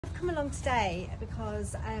I've come along today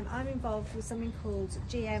because I'm involved with something called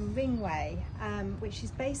GM Ringway, which is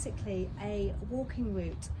basically a walking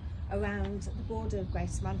route around the border of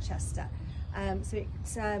Greater Manchester.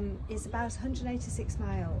 It's about 186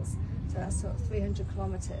 miles, so that's sort of 300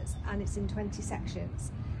 kilometres, and it's in 20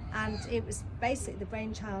 sections. And it was basically the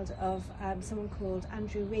brainchild of someone called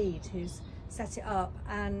Andrew Reid, who's set it up,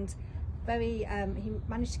 and he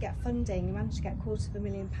managed to get funding. He managed to get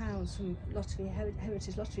 £250,000 from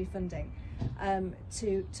Heritage Lottery funding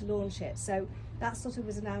to launch it. So that sort of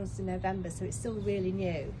was announced in November, so it's still really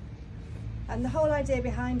new. And the whole idea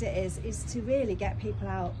behind it is to really get people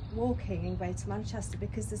out walking in Greater Manchester,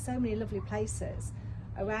 because there's so many lovely places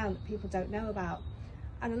around that people don't know about.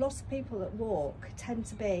 And a lot of people that walk tend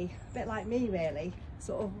to be a bit like me, really,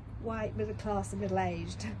 sort of white, middle class and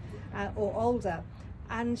middle-aged or older.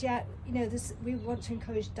 And yet, you know, we want to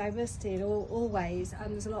encourage diversity in all ways,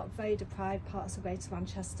 and there's a lot of very deprived parts of Greater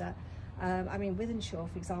Manchester. I mean, Wythenshawe,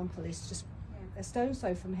 for example, is just a stone's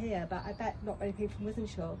throw from here, but I bet not many people from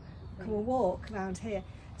Wythenshawe come and walk around here.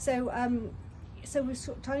 So we're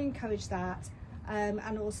sort of trying to encourage that,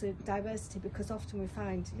 and also diversity, because often we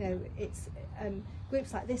find, you know, it's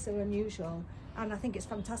groups like this are unusual, and I think it's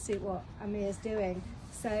fantastic what Amir's doing.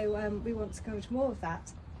 So we want to encourage more of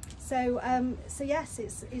that. So yes,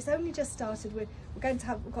 it's only just started. We've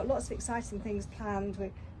got lots of exciting things planned.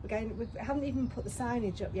 We haven't even put the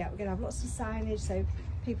signage up yet. We're going to have lots of signage so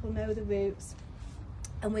people know the routes,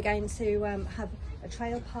 and we're going to have a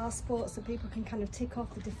trail passport so people can kind of tick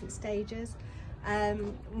off the different stages.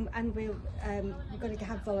 And we're going to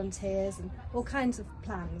have volunteers and all kinds of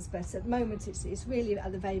plans, but at the moment it's really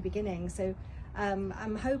at the very beginning. So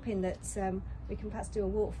I'm hoping that we can perhaps do a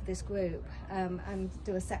walk for this group and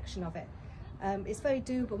do a section of it. It's very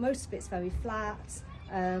doable. Most of it's very flat,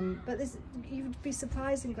 but you'd be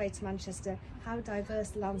surprised in Greater Manchester how diverse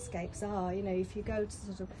the landscapes are. You know, if you go to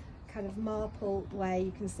sort of kind of Marple way,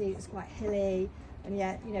 you can see it's quite hilly, and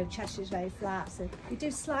yet, you know, Cheshire's very flat. So we do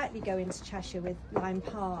slightly go into Cheshire with Lyme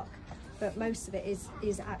Park, but most of it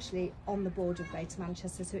is actually on the border of Greater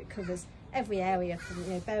Manchester, so it covers every area from,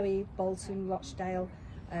 you know, Bury, Bolton, Rochdale,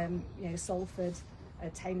 you know, Salford,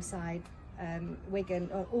 Tameside, Wigan,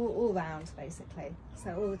 all round basically.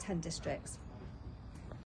 So all the 10 districts.